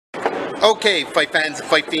Okay, fight fans and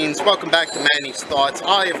fight fiends, welcome back to Manny's Thoughts.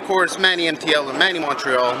 I, of course, Manny MTL and Manny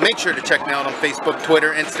Montreal. Make sure to check me out on Facebook,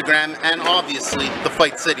 Twitter, Instagram, and obviously,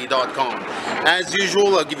 thefightcity.com. As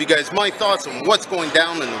usual, I'll give you guys my thoughts on what's going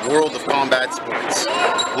down in the world of combat sports.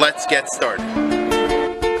 Let's get started.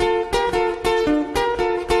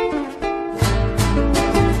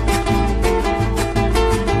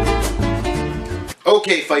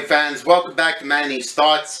 Okay, fight fans, welcome back to Manny's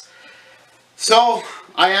Thoughts. So,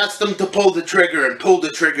 I asked them to pull the trigger, and pull the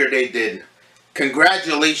trigger they did.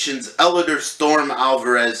 Congratulations, Eleider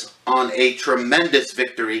Alvarez, on a tremendous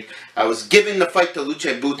victory. I was giving the fight to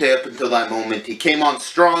Lucian Bute up until that moment. He came on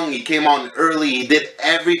strong, he came on early, he did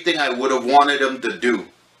everything I would have wanted him to do.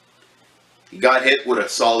 He got hit with a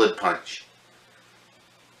solid punch.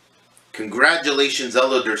 Congratulations,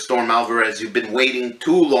 Eleider Alvarez. You've been waiting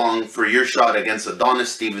too long for your shot against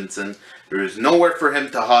Adonis Stevenson. There is nowhere for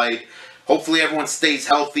him to hide. Hopefully everyone stays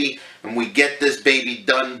healthy and we get this baby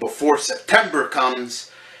done before September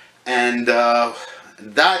comes. And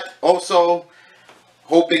that also,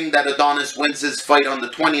 hoping that Adonis wins his fight on the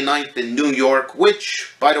 29th in New York,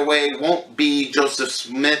 which, by the way, won't be Joseph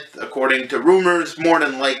Smith, according to rumors, more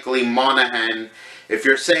than likely Monaghan. If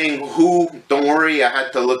you're saying who, don't worry, I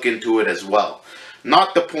had to look into it as well.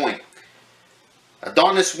 Not the point.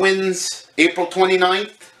 Adonis wins April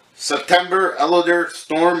 29th. September, Eleider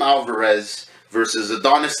Alvarez versus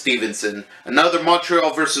Adonis Stevenson. Another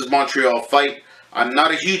Montreal versus Montreal fight. I'm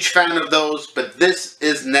not a huge fan of those, but this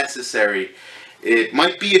is necessary. It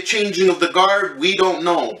might be a changing of the guard, we don't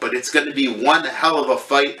know, but it's going to be one hell of a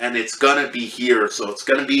fight, and it's going to be here. So it's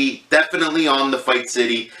going to be definitely on the Fight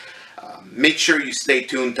City. Make sure you stay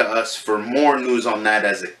tuned to us for more news on that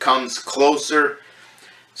as it comes closer.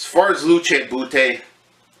 As far as Lucian Bute,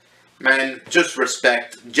 man, just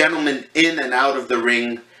respect. Gentlemen in and out of the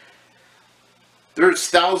ring. There's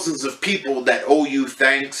thousands of people that owe you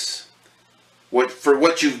thanks for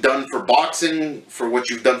what you've done for boxing, for what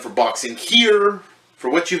you've done for boxing here, for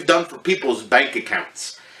what you've done for people's bank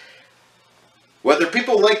accounts. Whether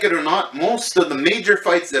people like it or not, most of the major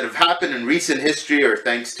fights that have happened in recent history are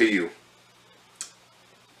thanks to you.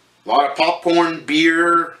 A lot of popcorn,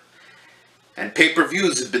 beer, and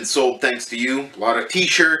pay-per-views have been sold thanks to you. A lot of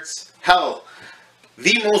t-shirts. Hell,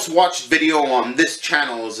 the most watched video on this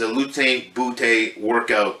channel is a Lucian Bute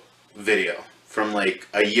workout video from like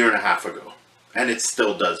a year and a half ago. And it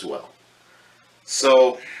still does well.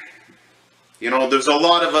 So, you know, there's a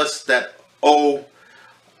lot of us that owe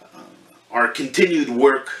our continued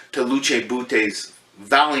work to Lucian Bute's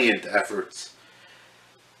valiant efforts.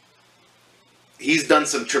 He's done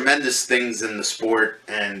some tremendous things in the sport,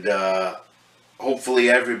 and hopefully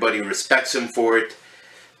everybody respects him for it.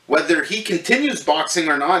 Whether he continues boxing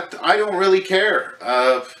or not, I don't really care.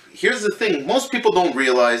 Here's the thing, most people don't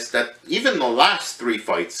realize that even the last 3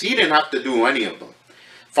 fights, he didn't have to do any of them.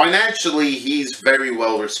 Financially, he's very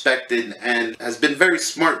well respected and has been very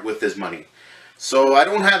smart with his money. So I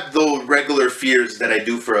don't have the regular fears that I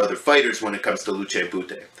do for other fighters when it comes to Lucian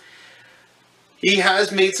Bute. He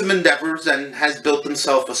has made some endeavors and has built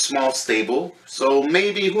himself a small stable. So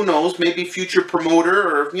maybe, who knows, maybe future promoter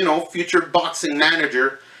or, you know, future boxing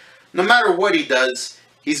manager. No matter what he does,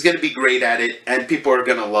 he's going to be great at it and people are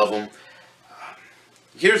going to love him.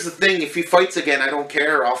 Here's the thing, if he fights again, I don't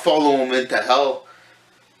care. I'll follow him into hell.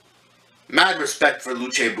 Mad respect for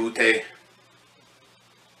Lucian Bute.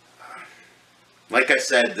 Like I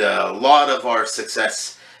said, a lot of our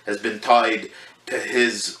success has been tied to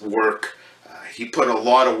his work. He put a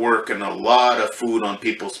lot of work and a lot of food on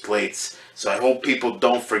people's plates. So I hope people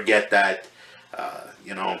don't forget that.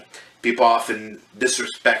 You know, people often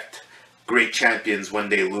disrespect great champions when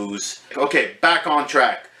they lose. Okay, back on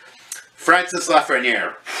track. Francis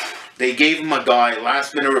Lafreniere. They gave him a guy,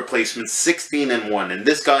 last minute replacement, 16-1. And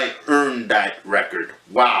this guy earned that record.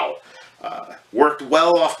 Wow. Worked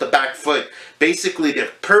well off the back foot. Basically the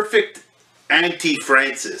perfect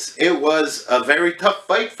anti-Francis. It was a very tough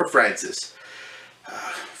fight for Francis.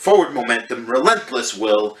 Forward momentum, relentless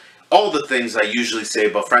will, all the things I usually say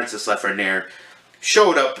about Francis Lafreniere.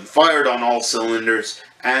 Showed up and fired on all cylinders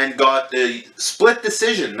and got a split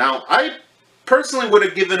decision. Now, I personally would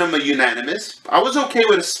have given him a unanimous. I was okay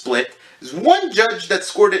with a split. There's one judge that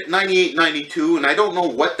scored it 98-92, and I don't know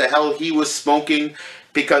what the hell he was smoking,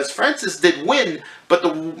 because Francis did win, but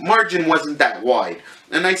the margin wasn't that wide.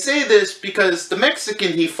 And I say this because the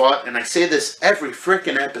Mexican he fought, and I say this every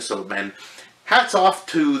frickin' episode, man. Hats off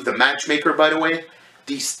to the matchmaker, by the way.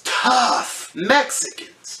 These tough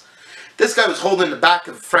Mexicans. This guy was holding the back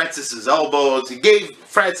of Francis's elbows. He gave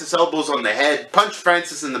Francis elbows on the head, punched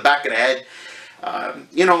Francis in the back of the head.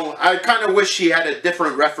 You know, I kind of wish he had a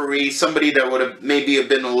different referee, somebody that would have maybe have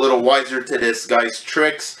been a little wiser to this guy's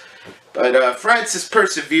tricks. But Francis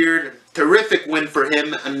persevered. Terrific win for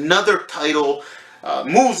him. Another title.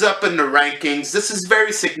 Moves up in the rankings. This is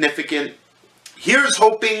very significant. Here's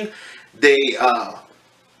hoping they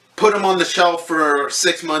put him on the shelf for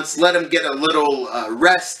 6 months, let him get a little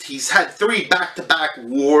rest. He's had 3 back-to-back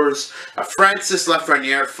wars. A Francis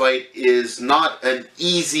Lafreniere fight is not an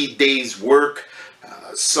easy day's work.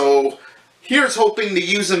 So here's hoping to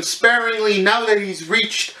use him sparingly now that he's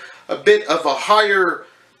reached a bit of a higher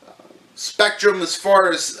spectrum as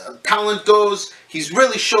far as talent goes. He's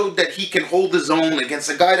really showed that he can hold his own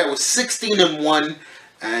against a guy that was 16-1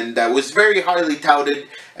 and that was very highly touted,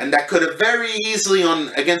 and that could have very easily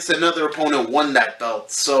against another opponent won that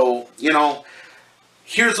belt. So, you know,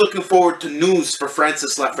 here's looking forward to news for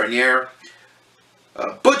Francis Lafreniere.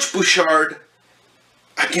 Bouchard,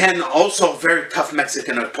 again, also a very tough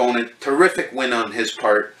Mexican opponent. Terrific win on his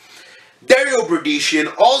part. Dario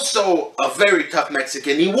Bredicean, also a very tough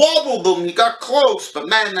Mexican. He wobbled him, he got close, but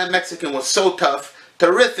man, that Mexican was so tough.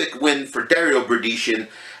 Terrific win for Dario Bredicean.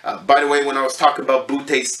 By the way, when I was talking about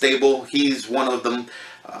Bute's stable, he's one of them.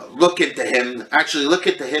 Look into him. Actually, look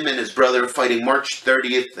into him and his brother fighting March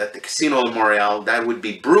 30th at the Casino de Montreal. That would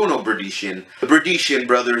be Bruno Bredicean. The Bredicean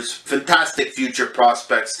brothers, fantastic future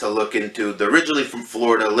prospects to look into. They're originally from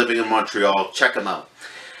Florida, living in Montreal. Check them out.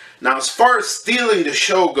 Now, as far as stealing the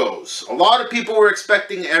show goes, a lot of people were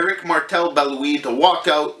expecting Eric Martel Belouis to walk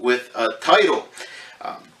out with a title.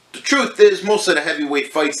 The truth is, most of the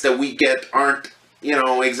heavyweight fights that we get aren't, you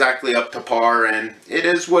know, exactly up to par, and it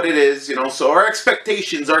is what it is, you know, so our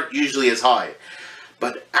expectations aren't usually as high.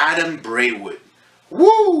 But Adam Braidwood,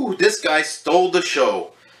 woo, this guy stole the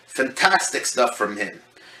show. Fantastic stuff from him.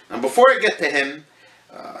 Now, before I get to him,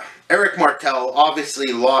 Eric Martel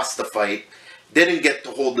obviously lost the fight, didn't get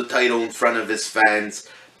to hold the title in front of his fans,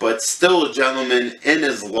 but still a gentleman in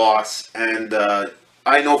his loss, and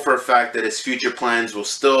I know for a fact that his future plans will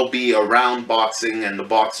still be around boxing and the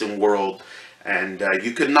boxing world. And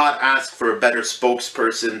you could not ask for a better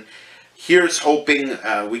spokesperson. Here's hoping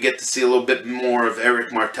we get to see a little bit more of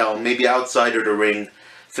Eric Martel, maybe outside of the ring.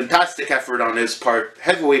 Fantastic effort on his part.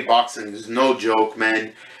 Heavyweight boxing is no joke,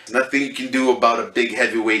 man. There's nothing you can do about a big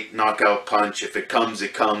heavyweight knockout punch. If it comes,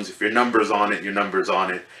 it comes. If your number's on it, your number's on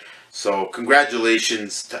it. So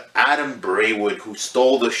congratulations to Adam Braidwood, who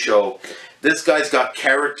stole the show. This guy's got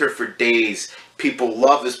character for days. People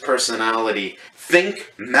love his personality.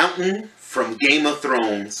 Think Mountain from Game of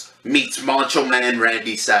Thrones meets Macho Man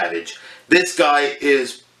Randy Savage. This guy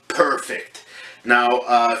is perfect.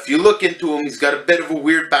 Now, if you look into him, he's got a bit of a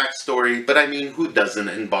weird backstory, but I mean, who doesn't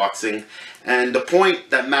in boxing? And the point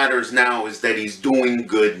that matters now is that he's doing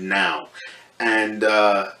good now. And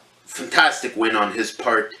fantastic win on his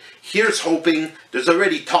part. Here's hoping, there's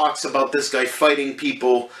already talks about this guy fighting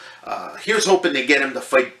people. Here's hoping they get him to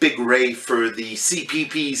fight Big Ray for the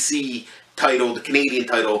CPPC title, the Canadian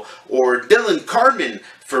title, or Dylan Carmen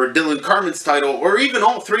for Dylan Carmen's title, or even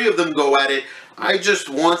all 3 of them go at it. I just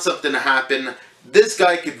want something to happen. This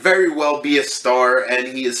guy could very well be a star, and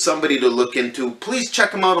he is somebody to look into. Please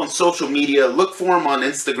check him out on social media. Look for him on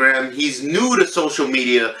Instagram. He's new to social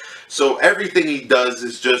media, so everything he does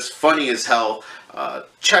is just funny as hell.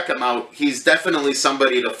 Check him out. He's definitely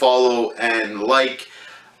somebody to follow and like.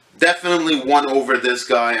 Definitely won over this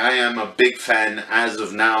guy. I am a big fan as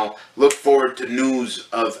of now. Look forward to news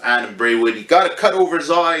of Adam Braidwood. He got a cut over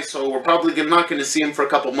his eye, so we're probably not going to see him for a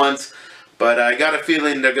couple months. But I got a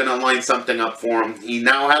feeling they're going to line something up for him. He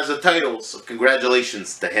now has a title, so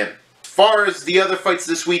congratulations to him. As far as the other fights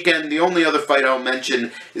this weekend, the only other fight I'll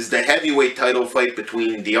mention is the heavyweight title fight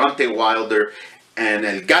between Deontay Wilder and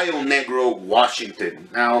El Gallo Negro Washington.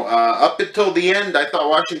 Now, up until the end, I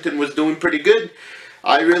thought Washington was doing pretty good.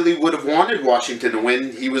 I really would have wanted Washington to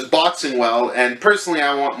win. He was boxing well, and personally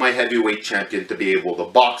I want my heavyweight champion to be able to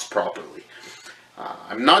box properly.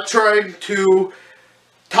 I'm not trying to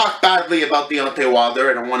talk badly about Deontay Wilder.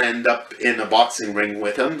 I don't want to end up in a boxing ring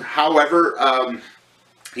with him. However,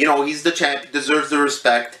 you know, he's the champ, he deserves the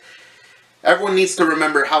respect. Everyone needs to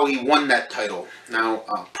remember how he won that title. Now,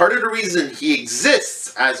 part of the reason he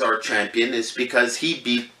exists as our champion is because he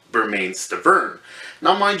beat Bermane Stiverne.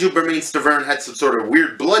 Now, mind you, Bermane Stiverne had some sort of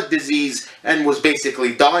weird blood disease and was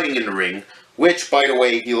basically dying in the ring, which, by the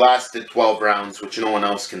way, he lasted 12 rounds, which no one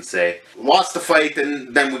else can say. Lost the fight,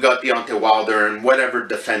 and then we got Deontay Wilder, and whatever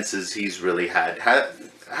defenses he's really had.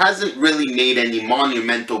 Hasn't really made any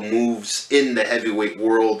monumental moves in the heavyweight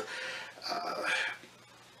world.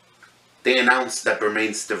 they announced that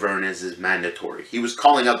Bermane Stiverne is mandatory. He was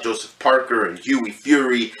calling out Joseph Parker and Hughie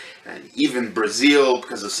Fury and even Brazil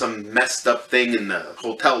because of some messed up thing in the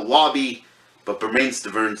hotel lobby. But Bermane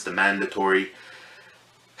Stiverne's the mandatory.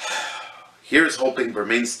 Here's hoping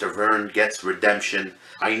Bermane Stiverne gets redemption.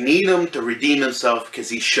 I need him to redeem himself because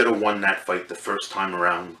he should have won that fight the first time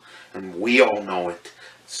around. And we all know it.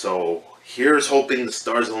 So here's hoping the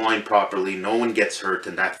stars align properly, no one gets hurt,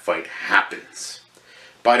 and that fight happens.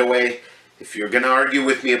 By the way, if you're going to argue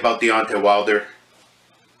with me about Deontay Wilder,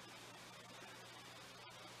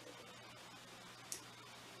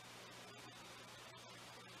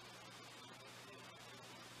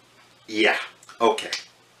 yeah, okay.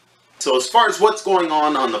 So as far as what's going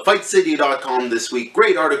on the FightCity.com this week,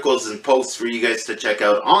 great articles and posts for you guys to check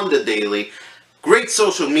out on the daily. Great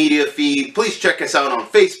social media feed. Please check us out on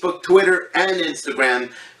Facebook, Twitter, and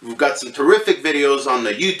Instagram. We've got some terrific videos on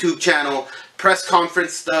the YouTube channel, press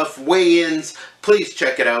conference stuff, weigh-ins. Please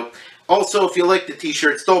check it out. Also, if you like the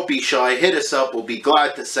t-shirts, don't be shy. Hit us up. We'll be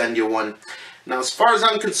glad to send you one. Now, as far as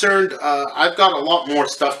I'm concerned, I've got a lot more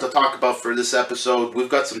stuff to talk about for this episode. We've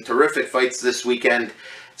got some terrific fights this weekend.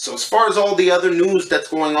 So as far as all the other news that's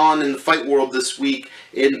going on in the fight world this week,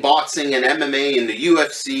 in boxing and MMA, in the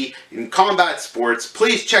UFC, in combat sports,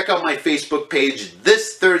 please check out my Facebook page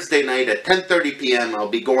this Thursday night at 10:30 p.m. I'll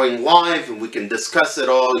be going live and we can discuss it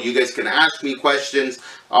all. You guys can ask me questions.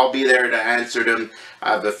 I'll be there to answer them.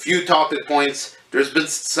 I have a few topic points. There's been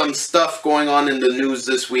some stuff going on in the news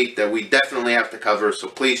this week that we definitely have to cover, so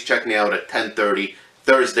please check me out at 10:30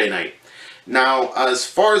 Thursday night. Now, as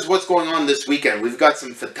far as what's going on this weekend, we've got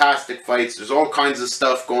some fantastic fights. There's all kinds of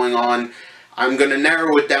stuff going on. I'm going to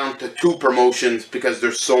narrow it down to 2 promotions because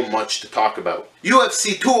there's so much to talk about.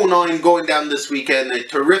 UFC 209 going down this weekend, a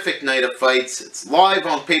terrific night of fights. It's live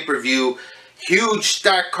on pay-per-view. Huge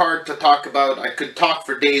stack card to talk about. I could talk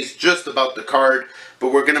for days just about the card,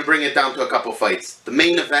 but we're going to bring it down to a couple fights. The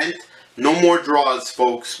main event, no more draws,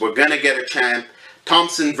 folks. We're going to get a champ.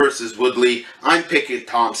 Thompson versus Woodley. I'm picking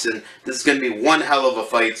Thompson. This is going to be one hell of a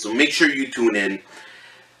fight, so make sure you tune in.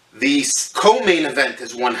 The co-main event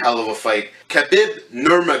is one hell of a fight. Khabib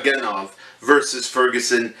Nurmagomedov versus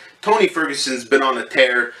Ferguson. Tony Ferguson's been on a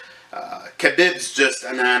tear. Khabib's just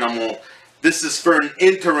an animal. This is for an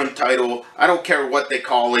interim title. I don't care what they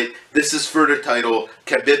call it. This is for the title.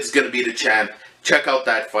 Khabib's going to be the champ. Check out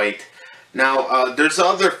that fight. Now, there's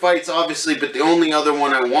other fights, obviously, but the only other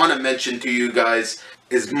one I want to mention to you guys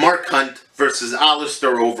is Mark Hunt versus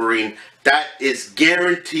Alistair Overeem. That is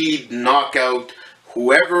guaranteed knockout.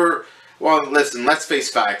 Whoever, well, listen, let's face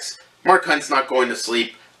facts. Mark Hunt's not going to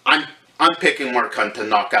sleep. I'm picking Mark Hunt to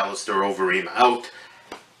knock Alistair Overeem out.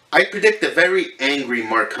 I predict a very angry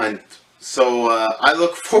Mark Hunt, so I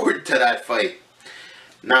look forward to that fight.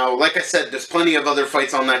 Now, like I said, there's plenty of other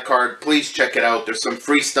fights on that card. Please check it out. There's some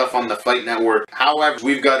free stuff on the Fight Network. However,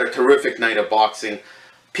 we've got a terrific night of boxing.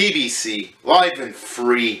 PBC, live and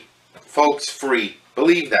free. Folks, free.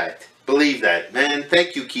 Believe that. Believe that. Man,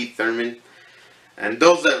 thank you, Keith Thurman. And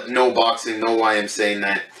those that know boxing know why I'm saying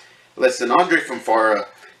that. Listen, Andre from Farah,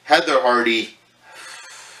 Heather Hardy,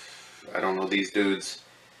 I don't know these dudes.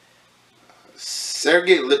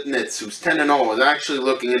 Sergey Lipnitz, who's 10-0, I was actually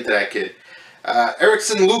looking into that kid.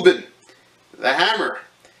 Erickson Lubin, the Hammer.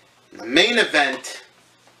 The main event,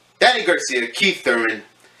 Danny Garcia, Keith Thurman.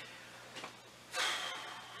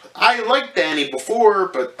 I liked Danny before,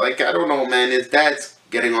 but like, I don't know, man, his dad's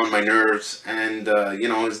getting on my nerves, and you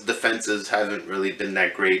know, his defenses haven't really been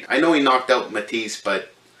that great. I know he knocked out Matisse, but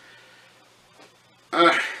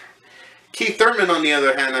Keith Thurman, on the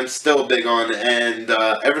other hand, I'm still big on, and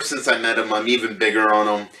ever since I met him, I'm even bigger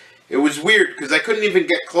on him. It was weird, because I couldn't even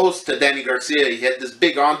get close to Danny Garcia. He had this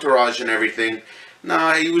big entourage and everything.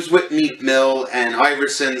 Nah, he was with Meek Mill and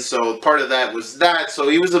Iverson, so part of that was that, so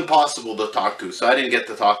he was impossible to talk to, so I didn't get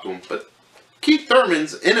to talk to him. But Keith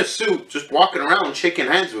Thurman's in a suit, just walking around, shaking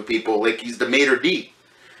hands with people like he's the maitre d'.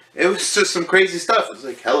 It was just some crazy stuff. It was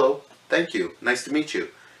like, hello, thank you, nice to meet you.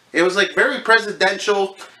 It was like very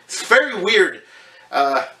presidential. It's very weird.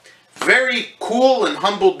 Very cool and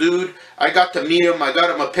humble dude. I got to meet him. I got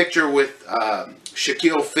him a picture with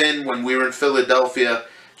Shaquille Finn when we were in Philadelphia.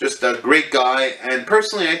 Just a great guy. And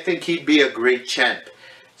personally, I think he'd be a great champ.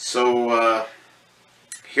 So,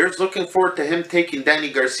 here's looking forward to him taking Danny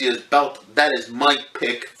Garcia's belt. That is my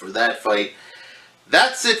pick for that fight.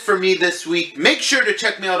 That's it for me this week. Make sure to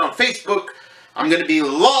check me out on Facebook. I'm going to be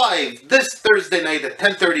live this Thursday night at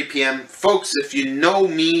 10:30 p.m. Folks, if you know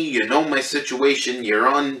me, you know my situation, you're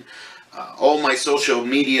on all my social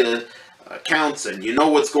media accounts, and you know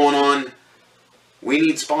what's going on, We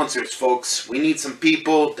need sponsors, folks. We need some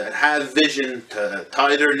people that have vision to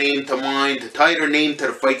tie their name to mine, to tie their name to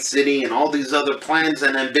the Fight City and all these other plans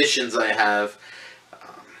and ambitions I have.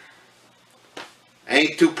 I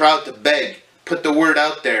ain't too proud to beg. Put the word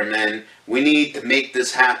out there, man. We need to make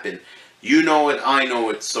this happen. You know it, I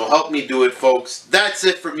know it, so help me do it, folks. That's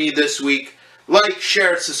it for me this week. Like,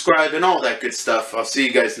 share, subscribe, and all that good stuff. I'll see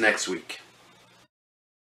you guys next week.